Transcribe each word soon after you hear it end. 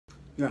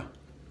Yeah.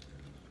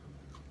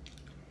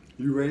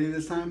 You ready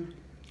this time?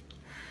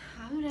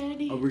 I'm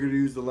ready. Are we going to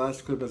use the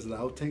last clip as the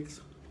outtakes?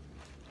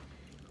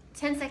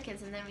 10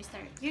 seconds and then we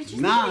start. You're just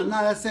Nah,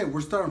 that's it.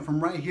 We're starting from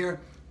right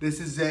here.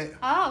 This is it.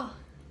 Oh.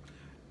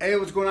 Hey,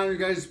 what's going on, you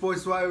guys? It's Boy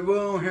Swag.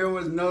 Boom. Here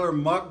with another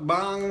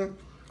mukbang.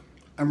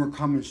 And we're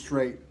coming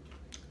straight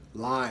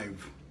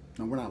live.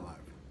 No, we're not live.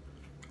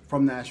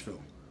 From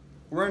Nashville.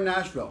 We're in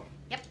Nashville.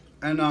 Yep.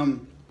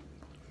 And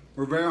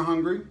we're very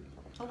hungry.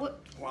 Oh,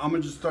 what? Well, I'm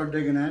going to just start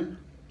digging in.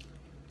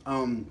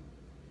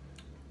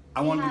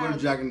 I wanted to go to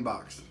Jack in the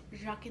Box.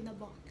 Jack in the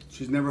Box.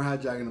 She's never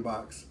had Jack in the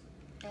Box.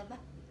 Ever?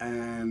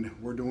 And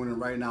we're doing it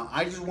right now.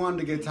 I just wanted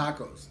to get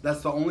tacos.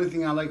 That's the only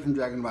thing I like from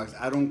Jack in the Box.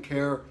 I don't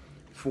care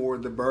for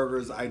the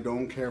burgers. I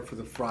don't care for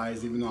the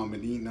fries, even though I've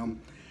been eating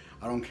them.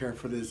 I don't care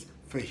for this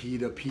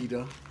fajita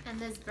pita. And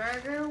this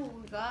burger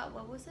we got,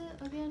 what was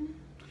it again?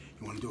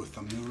 You want to do a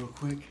thumbnail real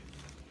quick?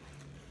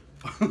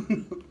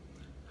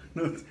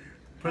 No,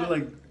 put it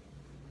like...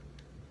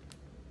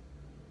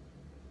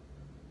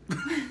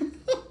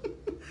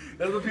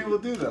 That's what people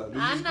do though. They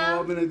just go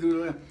up and they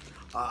do that.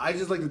 I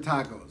just like the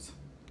tacos.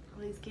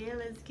 Let's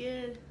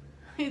get.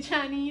 You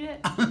trying to eat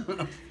it?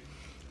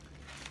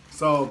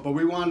 So, but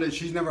we wanted,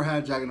 she's never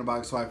had Jack in the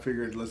Box, so I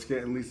figured let's get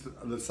at least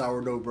the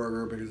sourdough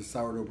burger because the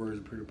sourdough burger is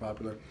pretty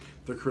popular.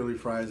 The curly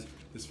fries,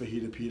 this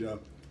fajita pita.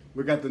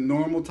 We got the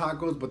normal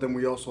tacos, but then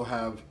we also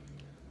have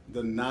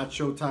the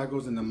nacho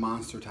tacos and the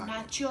monster tacos.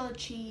 Nacho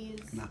cheese.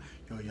 Now,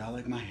 yo, y'all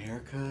like my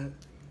haircut?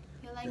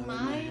 You like y'all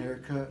my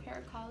haircut?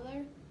 Hair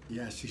color?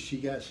 Yeah, she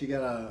got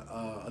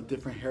a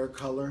different hair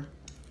color.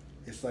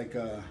 It's like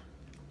a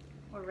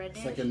reddish.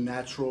 It's like a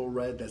natural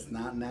red that's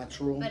not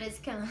natural. But it's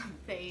kind of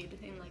fade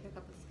in like a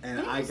couple. And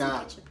I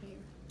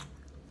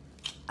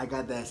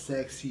got that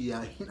sexy, you know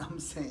what I'm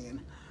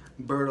saying?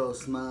 Birdo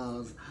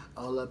smiles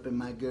all up in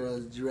my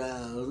girl's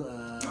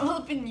drawers. All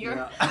up in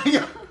your.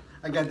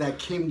 I got that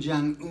Kim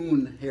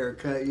Jong-un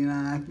haircut, you know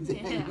what I'm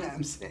saying? Yeah. You know what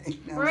I'm saying? You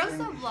know We're what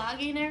I'm also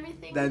saying? vlogging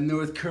everything. That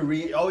North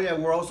Korean. Oh yeah,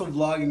 we're also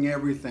vlogging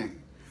everything.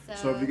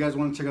 So if you guys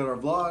want to check out our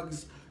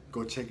vlogs,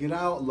 go check it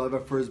out. Love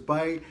at First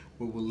Bite.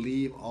 We will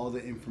leave all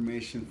the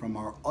information from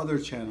our other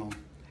channel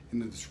in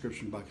the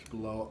description box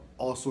below,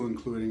 also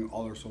including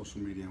all our social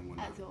media and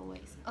whatnot. As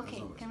always. Okay,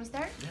 As always. can we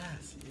start?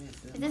 Yes.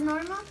 Is this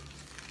normal?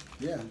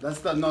 Yeah, that's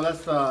the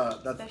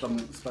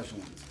special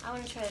ones. I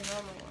want to try the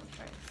normal one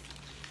first.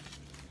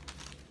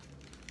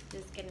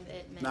 Just getting a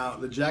bit messy. Now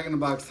the Jack in the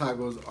Box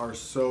tacos are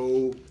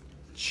so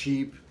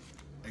cheap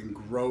and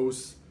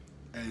gross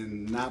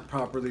and not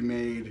properly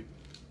made.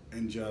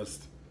 And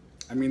just,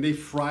 I mean, they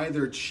fry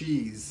their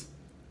cheese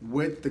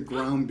with the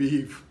ground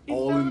beef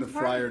all in the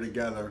fryer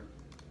together.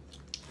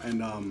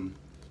 And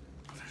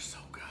they're so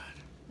good.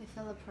 They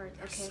fell apart.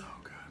 They're Okay. so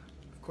good.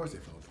 Of course they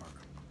fell apart.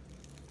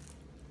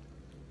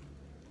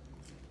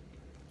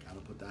 Gotta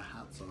put that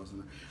hot sauce in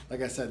there.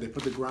 Like I said, they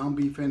put the ground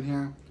beef in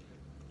here,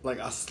 like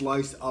a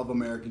slice of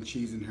American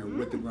cheese in here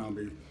with the ground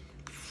beef.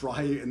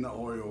 Fry it in the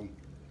oil,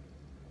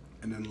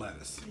 and then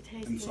lettuce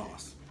and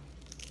sauce.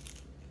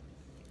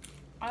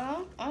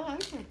 I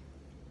like it.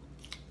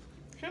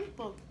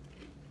 Simple.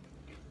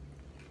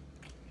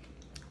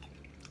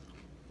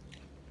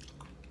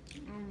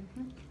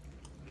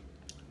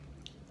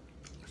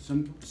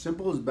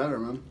 Simple is better,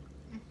 man.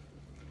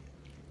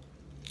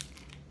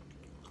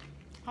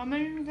 How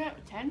many did you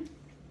get? 10?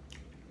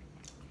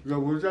 Yo,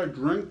 where's that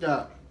drink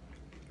at?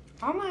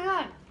 Oh my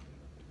god.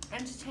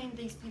 Entertain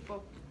these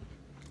people.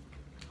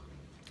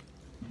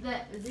 The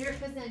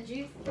 0%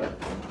 juice.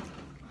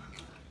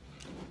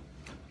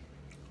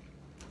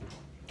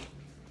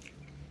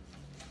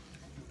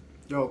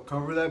 Yo,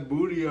 cover that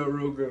booty up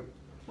real good.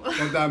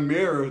 Like that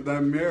mirror.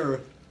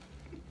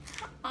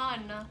 Oh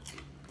no.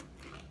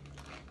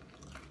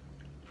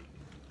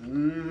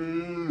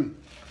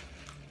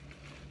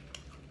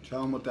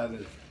 Tell them what that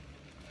is.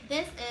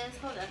 This is,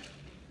 hold up.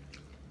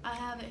 I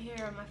have it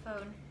here on my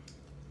phone.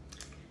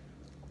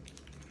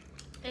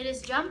 It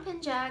is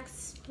Jumpin' Jack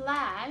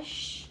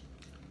Splash.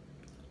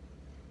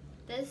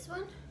 This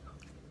one?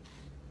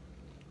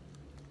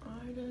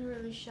 Oh, it doesn't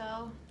really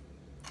show.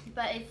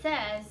 But it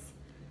says,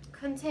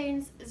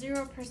 contains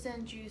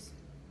 0% juice.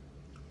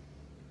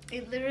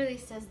 It literally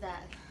says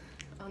that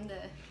on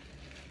the...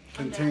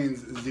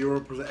 Contains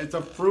 0%. It's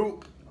a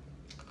fruit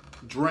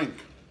drink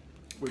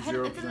with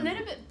 0%. It's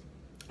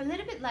a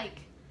little bit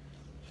like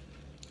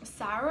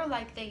sour,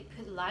 like they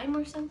put lime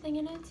or something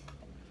in it.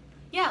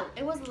 Yeah,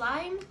 it was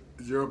lime,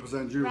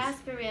 0% juice.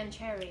 raspberry, and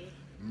cherry.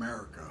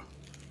 America.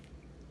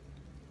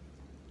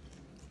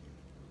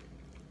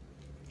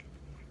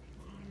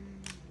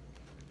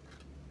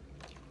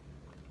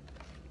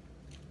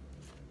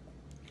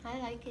 I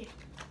like it.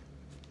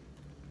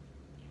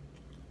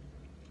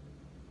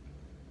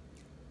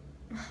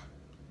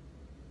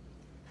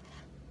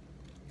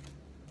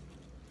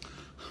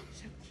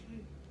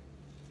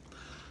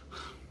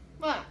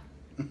 What?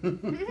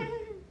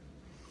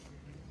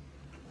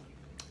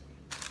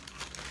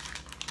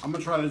 I'm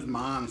gonna try this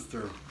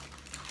monster.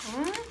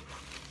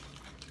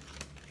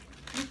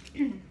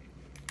 You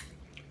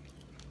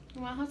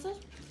want hot sauce?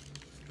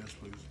 Yes,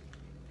 please.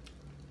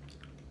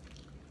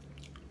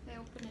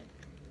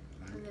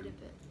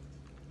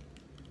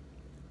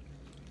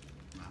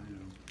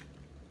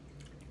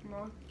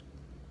 More?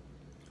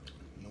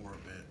 More a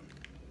bit.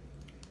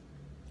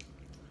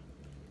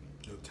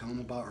 Yo, tell them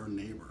about our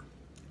neighbor.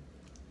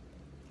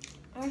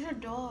 There's a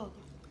dog.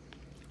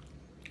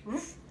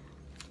 Roof.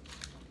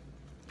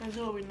 That's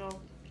all we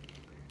know.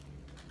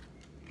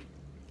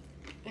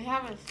 We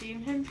haven't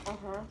seen him or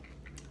her,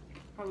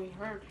 but we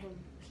heard him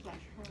 / her.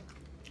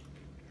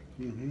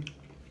 Mm-hmm.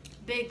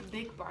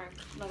 Big bark,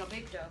 like a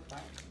big dog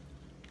bark.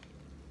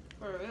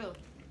 For real.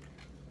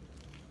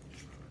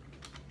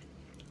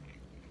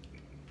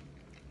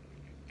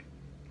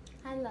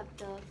 I love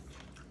dogs.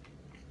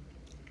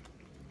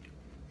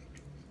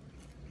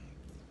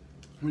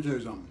 Let me tell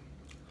you something.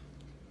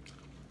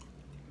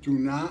 Do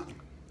not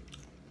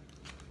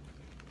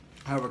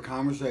have a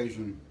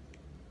conversation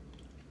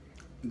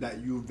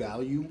that you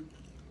value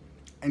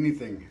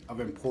anything of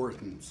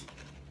importance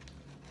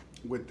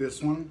with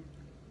this one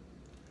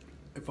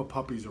if a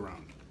puppy's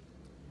around.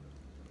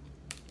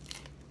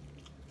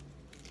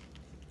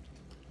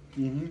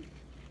 Mm-hmm.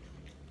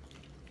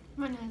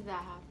 When has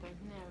that happened?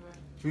 Never.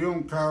 You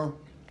don't care.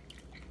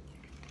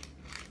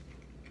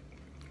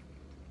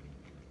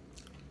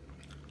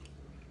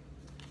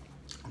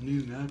 I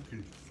need a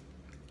napkin.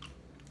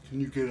 Can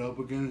you get up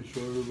again and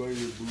show everybody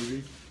your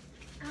booty?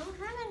 I don't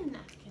have a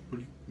napkin.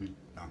 Booty? Me.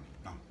 No,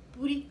 no.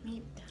 Booty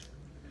meat.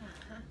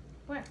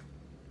 Where?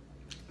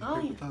 Oh,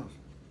 Paper yeah. towels.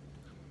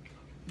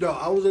 Yo,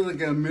 I was in like in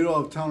the middle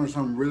of telling her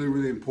something really,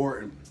 really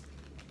important.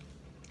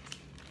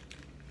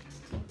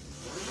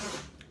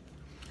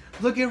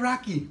 Look at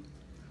Rocky.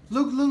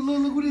 Look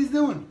what he's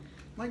doing.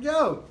 I'm like,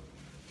 yo,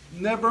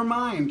 never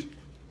mind.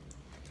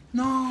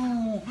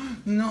 No.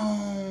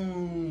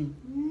 No.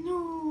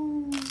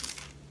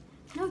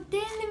 No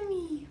telling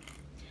me.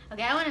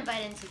 Okay, I want to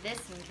bite into this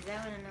one because I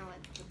want to know what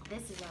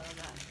this is all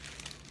about.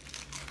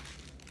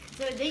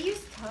 So they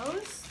use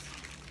toast?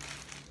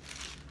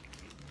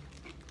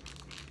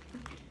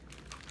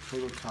 Show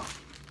the top.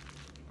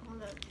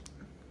 Hold up.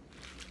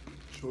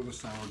 Show the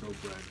sourdough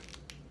bread.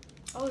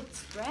 Oh,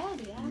 it's bread,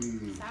 yeah.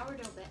 Mm.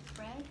 Sourdough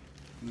bread.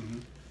 Mm-hmm.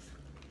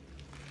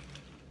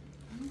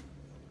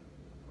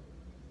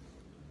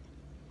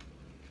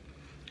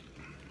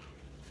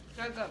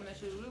 That got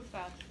messy real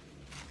fast.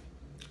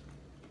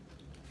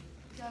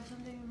 Do you have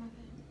something in my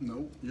face?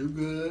 Nope, you're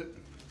good.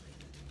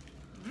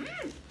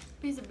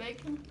 Piece of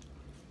bacon.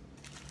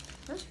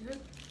 That's good.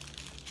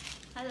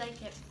 I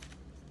like it.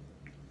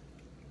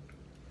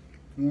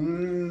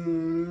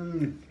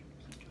 Mmm.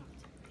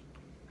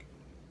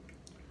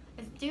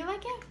 Do you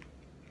like it?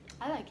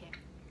 I like it.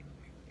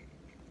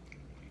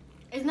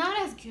 It's not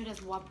as good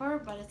as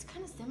Whopper, but it's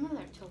kind of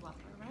similar to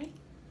Whopper, right?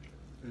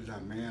 There's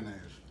that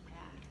mayonnaise.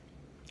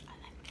 Yeah. I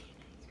like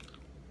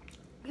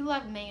mayonnaise. We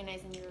love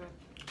mayonnaise in Europe.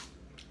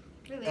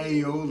 Really?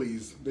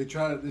 Aiolis. They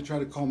try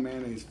to call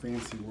mayonnaise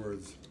fancy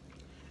words.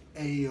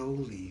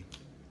 Aioli.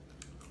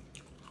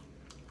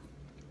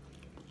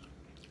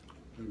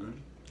 Okay.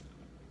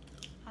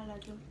 I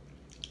like it.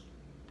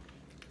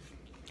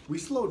 We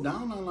slowed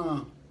down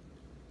on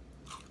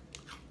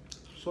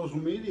social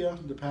media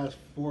the past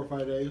 4 or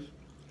 5 days.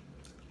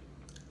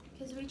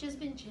 Because we just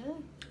been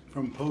chilling.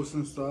 From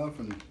posting stuff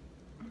and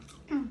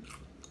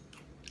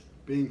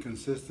being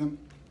consistent.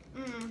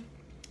 Mm.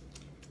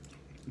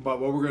 But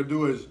what we're gonna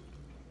do is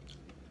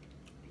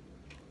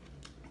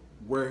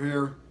we're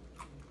here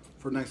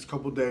for the next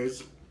couple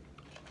days.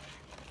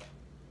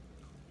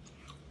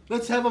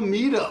 Let's have a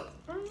meetup.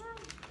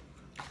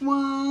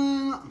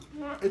 What?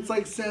 It's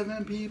like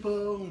 7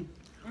 people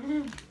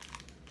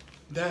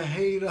that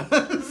hate us.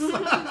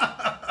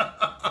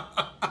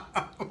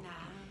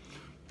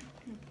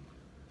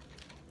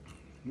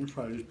 We'll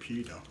try this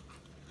pita.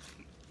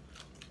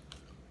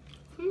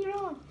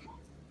 Yeah.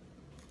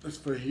 It's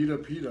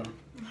fajita pita.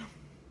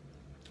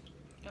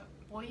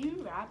 What are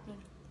you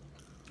rapping?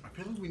 I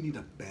feel like we need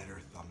a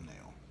better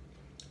thumbnail.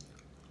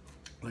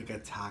 Like a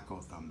taco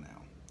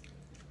thumbnail.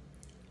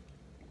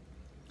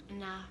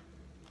 Nah.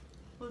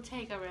 We'll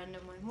take a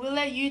random one. We'll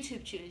let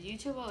YouTube choose.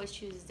 YouTube always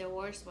chooses the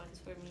worst ones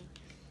for me.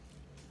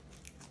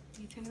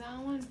 You took that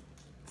one?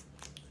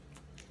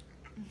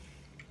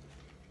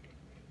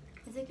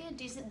 Is it good?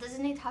 Does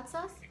it need hot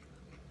sauce?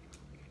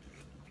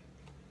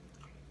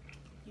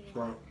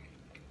 Right.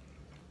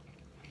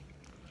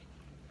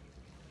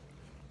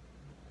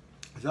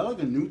 Is that like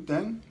a new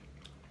thing?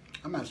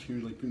 I'm asking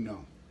you like you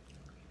know.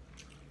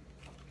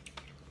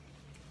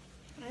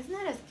 It's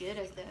not as good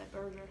as the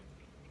burger.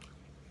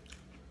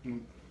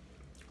 Mm.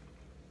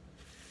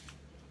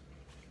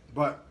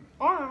 But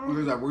Or look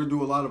at that, we're gonna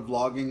do a lot of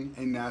vlogging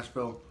in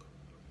Nashville,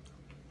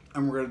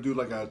 and we're gonna do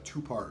like a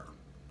 2-parter.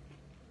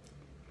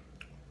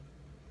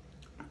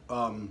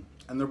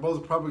 And they're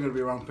both probably gonna be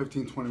around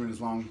 15-20 minutes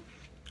long,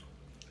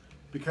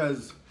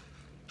 because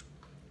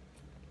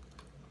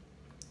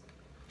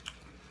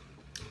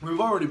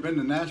we've already been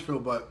to Nashville,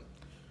 but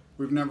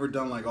we've never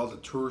done like all the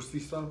touristy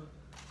stuff.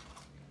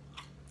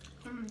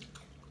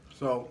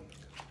 So,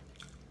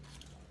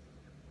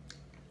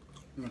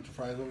 you want the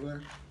fries over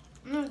there?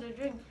 no, the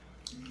drink.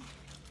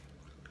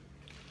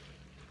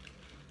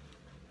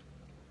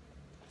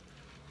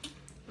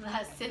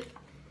 That's it.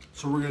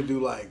 So we're gonna do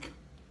like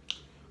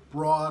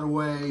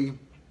Broadway,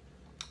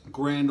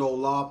 Grand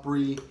Ole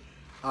Opry,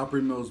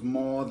 Opry Mills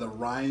Mall, the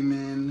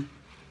Ryman,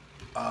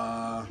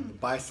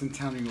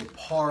 Bicentennial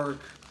Park.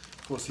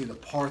 We'll see the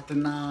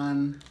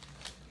Parthenon,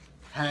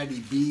 Hattie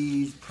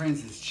B's,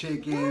 Prince's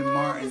Chicken,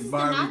 Martin's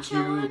Barbecue.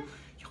 Yo,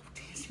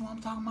 do you see what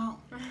I'm talking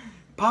about?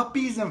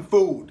 Puppies and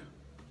food.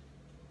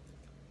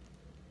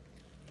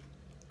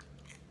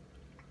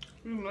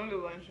 You know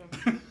you want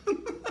some.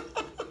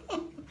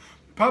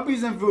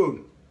 Puppies and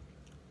food.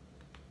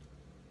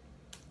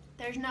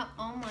 There's no,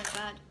 oh my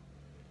god.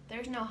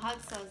 There's no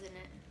hot sauce in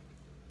it.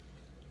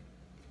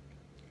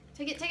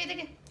 Take it, take it,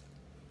 take it.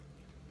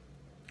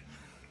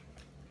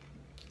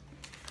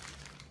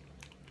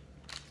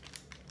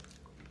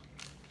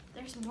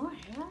 There's more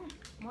here.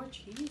 More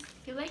cheese.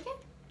 You like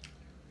it?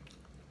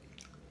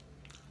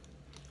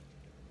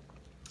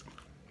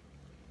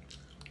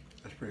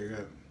 That's pretty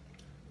good.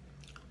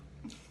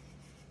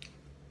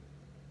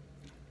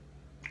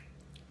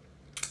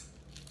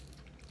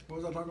 What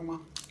was I talking about?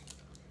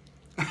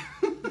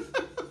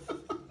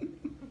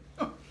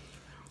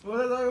 What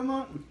was I talking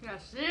about? Yeah,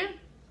 see?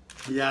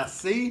 Yeah,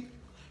 see?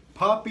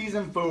 Puppies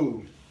and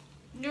food.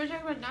 You were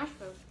talking about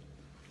Nashville.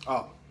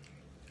 Oh.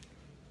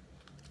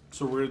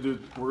 So we're gonna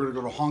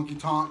go to Honky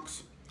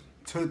Tonks,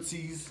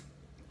 Tootsie's.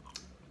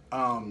 I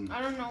don't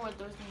know what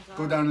those things are.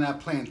 Go down to that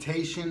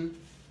plantation,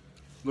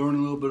 learn a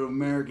little bit of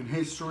American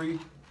history.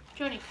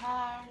 Johnny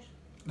Cash.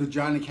 The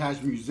Johnny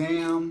Cash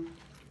Museum.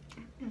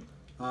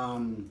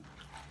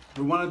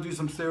 We want to do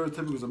some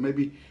stereotypical, so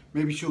maybe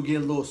she'll get a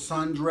little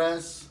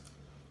sundress,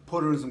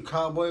 put her in some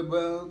cowboy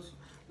belts,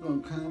 little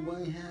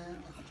cowboy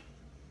hat.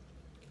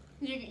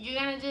 You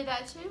gonna do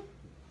that too?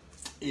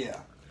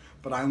 Yeah,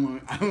 but I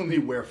only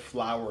wear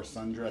flower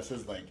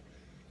sundresses like.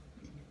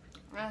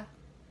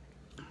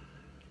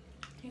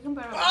 You can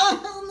borrow.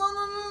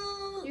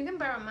 No. You can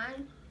borrow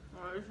mine.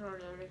 Oh, it's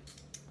already.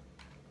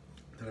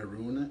 Did I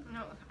ruin it?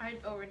 No, I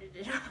already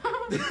did.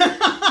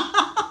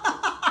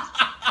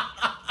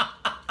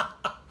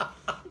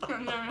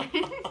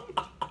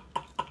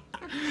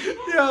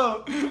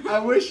 Yo, I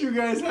wish you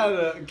guys had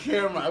a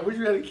camera. I wish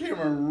we had a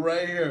camera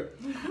right here.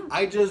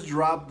 I just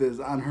dropped this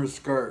on her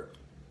skirt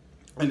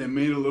and it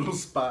made a little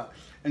spot.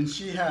 And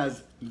she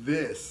has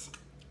this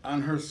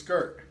on her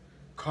skirt,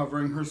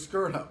 covering her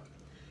skirt up.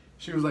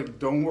 She was like,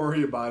 don't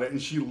worry about it.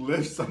 And she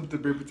lifts up the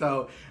paper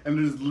towel and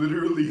there's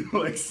literally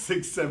like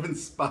 6, 7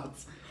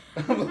 spots.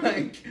 I'm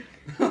like,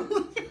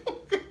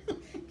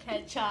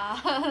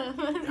 ketchup.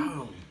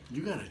 yo,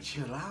 you gotta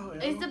chill out.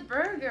 Yo. It's the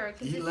burger.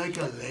 Eat like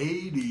a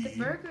lady. The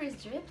burger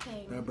is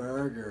dripping. The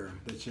burger.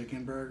 The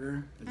chicken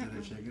burger? Is it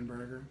a chicken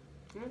burger?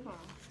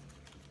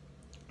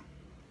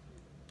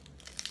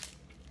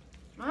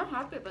 I'm not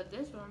happy about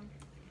this one.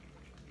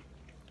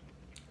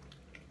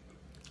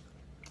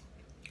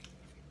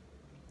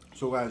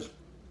 So guys.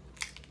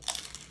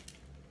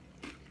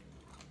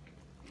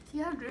 See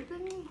how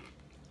dripping?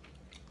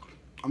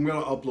 I'm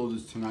gonna upload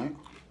this tonight.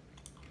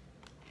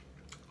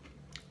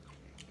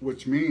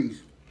 Which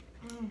means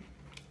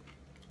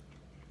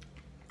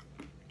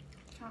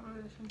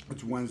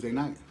it's Wednesday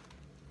night.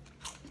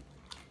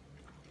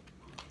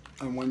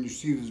 And when you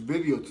see this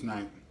video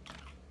tonight,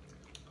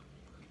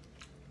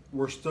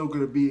 we're still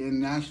gonna be in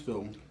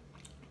Nashville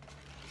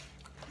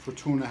for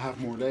 2.5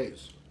 more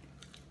days.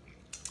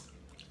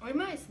 We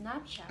might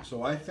Snapchat.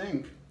 So I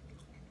think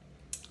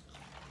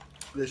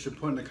they should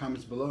put in the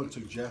comments below and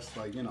suggest,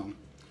 like, you know,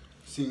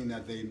 seeing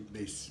that they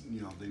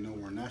know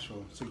we're in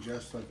Nashville,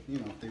 suggest, like, you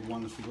know, if they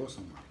want us to go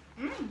somewhere.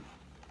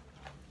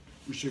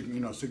 We should, you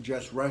know,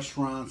 suggest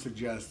restaurants,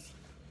 suggest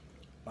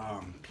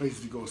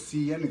places to go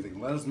see, anything.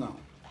 Let us know.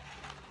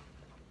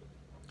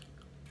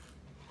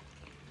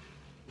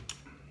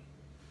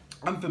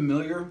 I'm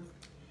familiar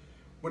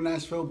with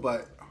Nashville,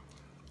 but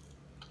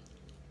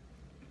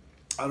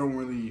I don't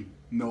really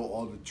know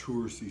all the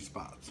touristy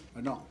spots.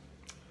 I don't.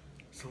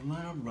 So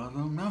let a brother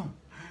know.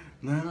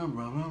 Let a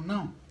brother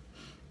know.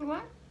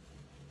 What?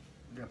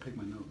 I gotta pick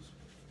my nose.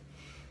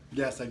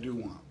 Yes, I do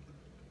want.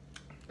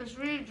 It's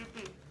really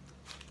drippy.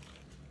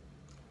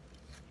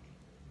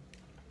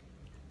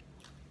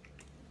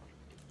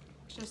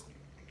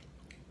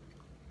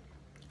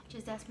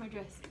 Just ask my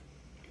dress.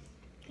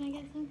 Can I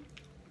get some?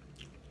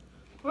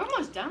 We're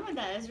almost done with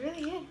that. It's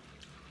really good.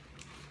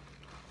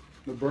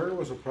 The burger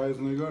was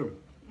surprisingly good.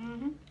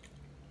 Mm-hmm.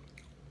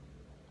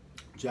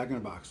 Jack in the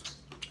Box.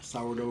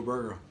 Sourdough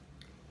burger.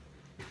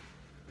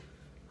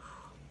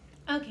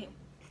 Okay.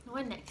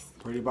 What next?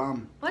 Pretty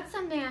bomb. What's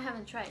something I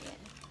haven't tried yet?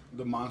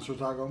 The monster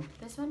taco.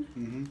 This one?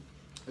 Mm-hmm.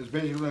 It's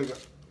basically like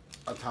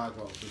a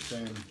taco. The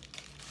same.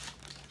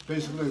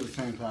 Basically the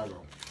same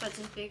taco. But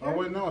it's bigger? Oh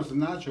wait, no, it's a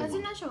nacho That's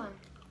one. a nacho one.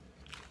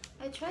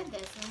 I tried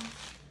this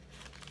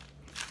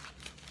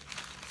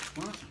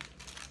one. What?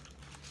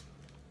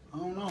 I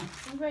don't know.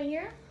 It's right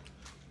here?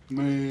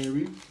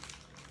 Maybe.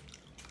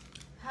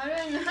 How do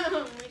I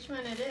know which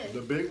one it is?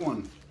 The big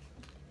one.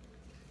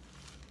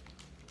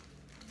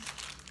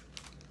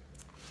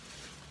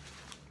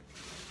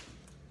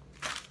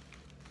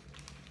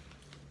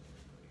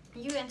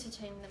 You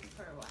entertain them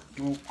for a while.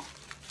 Well,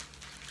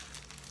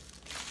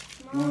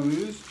 Mom, one of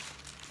these?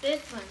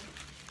 this one,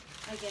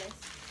 I guess.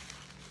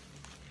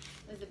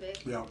 Is it big?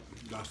 Yeah,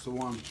 that's the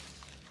one.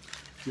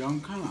 Yeah, I'm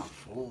kind of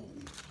full.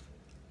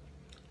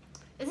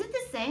 Is it the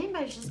same,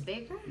 but it's just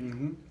bigger?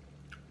 Mm-hmm.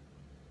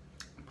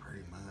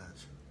 Pretty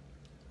much.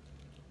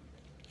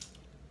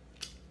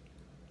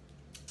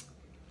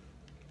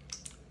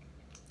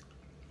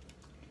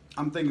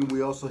 I'm thinking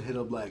we also hit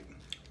up like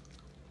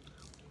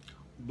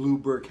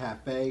Bluebird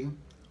Cafe.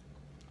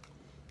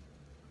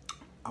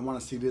 I want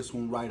to see this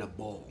one ride a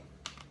bull.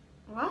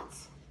 What?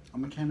 A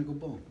mechanical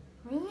bull.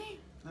 Really?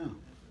 Yeah.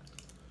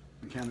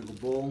 Mechanical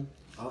bull.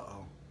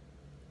 Uh-oh.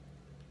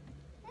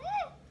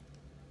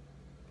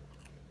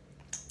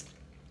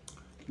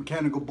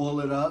 Mechanical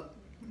bull it up.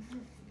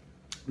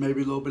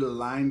 Maybe a little bit of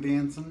line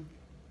dancing.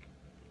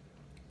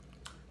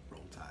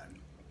 Roll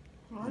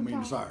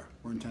Tide. Sorry,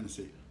 we're in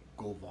Tennessee.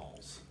 Go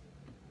Vols.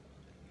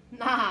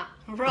 Nah,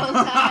 Roll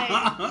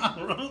Tide.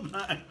 Roll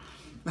Tide.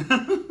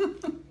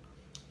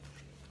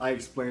 I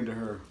explained to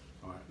her.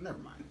 All right, never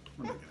mind.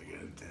 We're not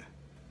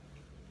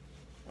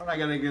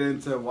gonna get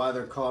into why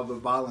they're called the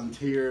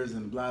Volunteers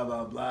and blah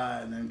blah blah,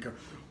 and then come.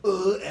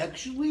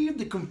 Actually,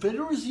 the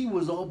Confederacy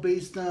was all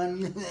based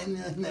on.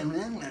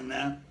 Then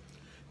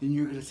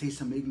you're gonna say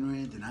some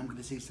ignorant, and I'm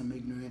gonna say some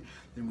ignorant.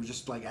 Then we're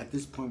just like, at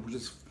this point, we're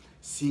just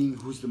seeing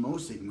who's the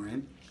most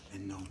ignorant,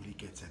 and nobody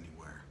gets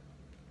anywhere.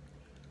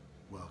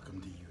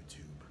 Welcome to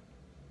YouTube.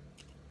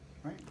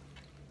 Right?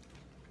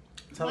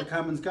 That's how the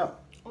comments go.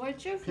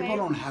 What's your People favorite?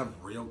 don't have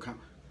real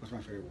comments. What's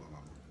my favorite one, Mama?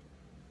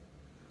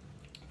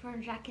 For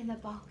Jack in the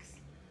Box.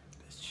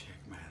 This chick,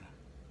 man.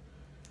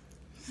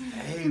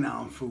 Staying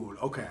on food.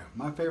 Okay,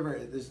 my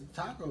favorite is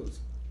tacos.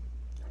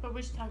 But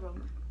which taco?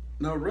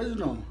 The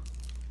original.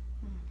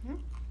 Mm-hmm.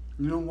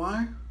 You know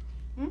why?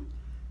 Hmm?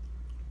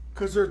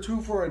 Because they're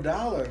 2 for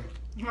 $1.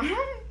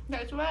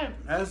 That's right.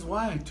 That's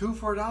why. 2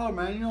 for $1,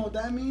 man. You know what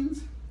that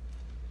means?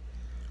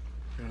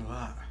 Get a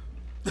lot.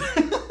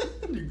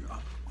 You go,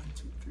 1,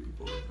 2, 3,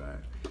 4,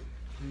 5.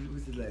 What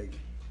was it like?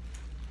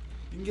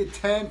 You can get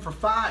 10 for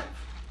 5.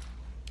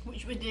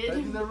 Which we Did I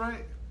did. do that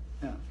right?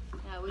 Yeah.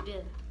 Yeah, we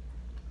did.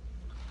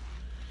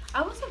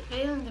 I wasn't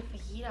feeling the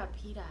fajita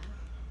pita.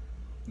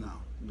 No,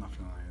 I'm not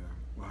feeling either.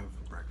 We'll have it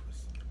for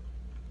breakfast.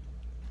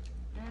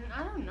 And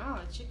I don't know,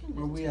 chicken.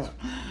 Where we at?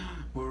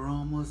 We're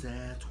almost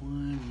at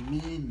 20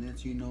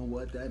 minutes. You know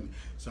what that means.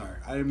 Sorry,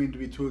 I didn't mean to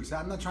be too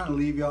excited. I'm not trying to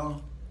leave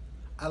y'all.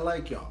 I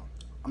like y'all.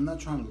 I'm not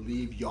trying to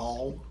leave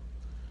y'all.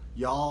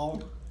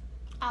 Y'all.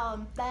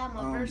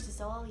 Alabama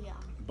versus all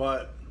y'all.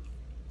 But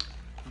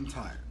I'm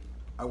tired.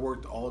 I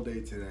worked all day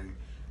today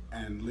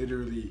and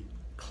literally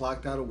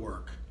clocked out of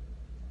work,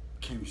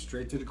 came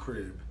straight to the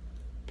crib,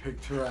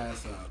 picked her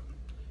ass up,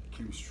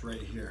 came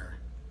straight here,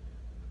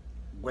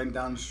 went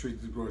down the street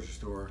to the grocery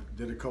store,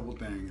 did a couple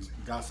things,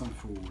 got some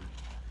food.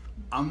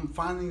 I'm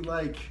finally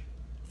like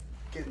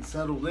getting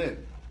settled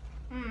in.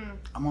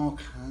 I'm all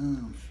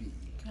comfy.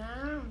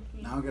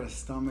 Now I got a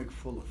stomach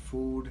full of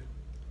food.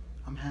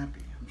 I'm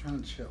happy. I'm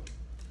trying to chill.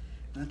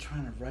 Not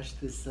trying to rush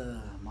this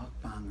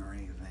mukbang or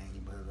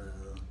anything, but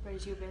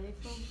Is your belly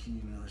full?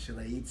 you know, should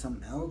I eat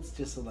something else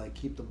just to like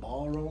keep the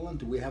ball rolling?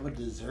 Do we have a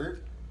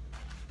dessert?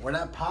 Where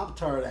that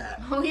Pop-Tart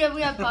at? Oh yeah,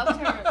 we have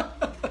Pop-Tart.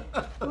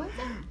 What's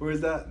that?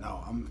 Where's that?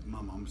 No,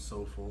 I'm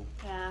so full.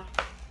 Yeah.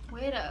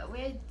 Wait.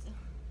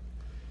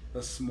 The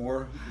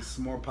s'more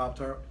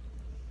Pop-Tart.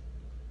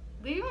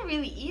 We didn't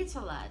really eat a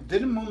lot.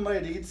 Didn't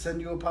Moonlight Eats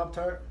send you a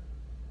Pop-Tart?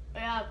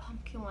 Yeah, a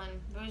pumpkin one.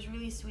 It was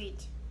really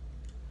sweet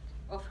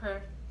of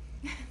her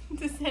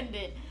to send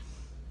it.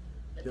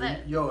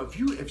 Yo, if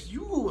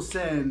you will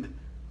send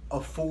a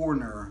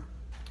foreigner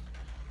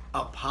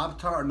a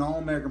Pop-Tart, an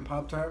all-American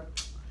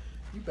Pop-Tart,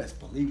 you best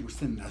believe we're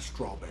sending that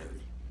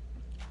strawberry.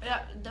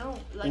 Yeah, don't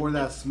like. Or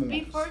that s'mores.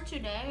 Before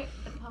today,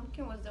 the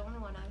pumpkin was the only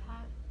one I've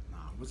had. Nah,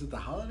 was it the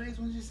holidays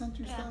when she sent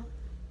you Yeah. stuff?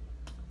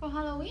 For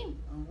Halloween.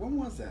 When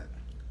was that?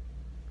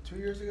 2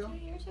 years ago? 2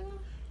 years ago.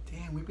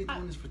 Damn, we've been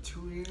doing this for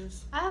 2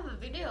 years. I have a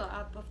video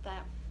up of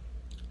that.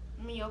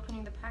 Me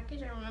opening the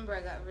package. I remember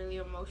I got really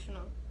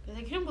emotional because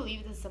I couldn't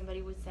believe that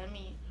somebody would send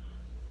me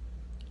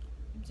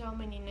so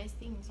many nice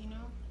things, you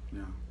know.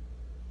 Yeah.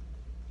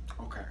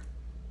 Okay.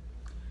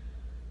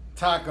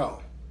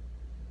 Taco.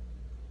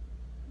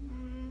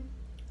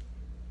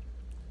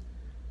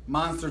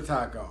 Monster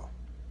taco.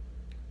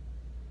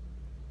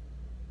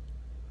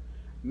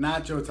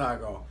 Nacho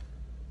taco.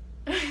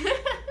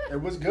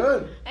 It was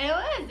good.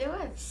 It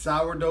was.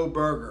 Sourdough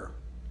burger.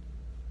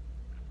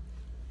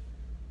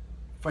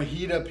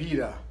 Fajita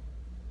pita.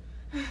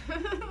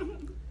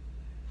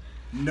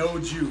 No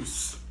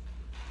juice.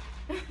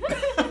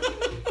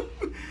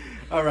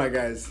 All right,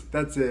 guys,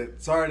 that's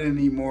it. Sorry I didn't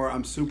eat more.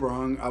 I'm super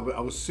I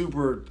was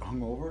super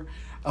hungover.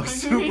 I was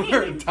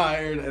super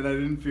tired, and I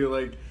didn't feel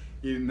like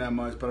eating that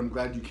much. But I'm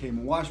glad you came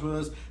and watched with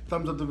us.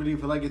 Thumbs up the video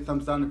if you like it.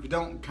 Thumbs down if you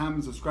don't.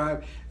 Comment,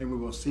 subscribe, and we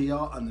will see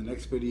y'all on the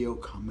next video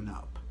coming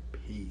up.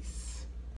 Peace.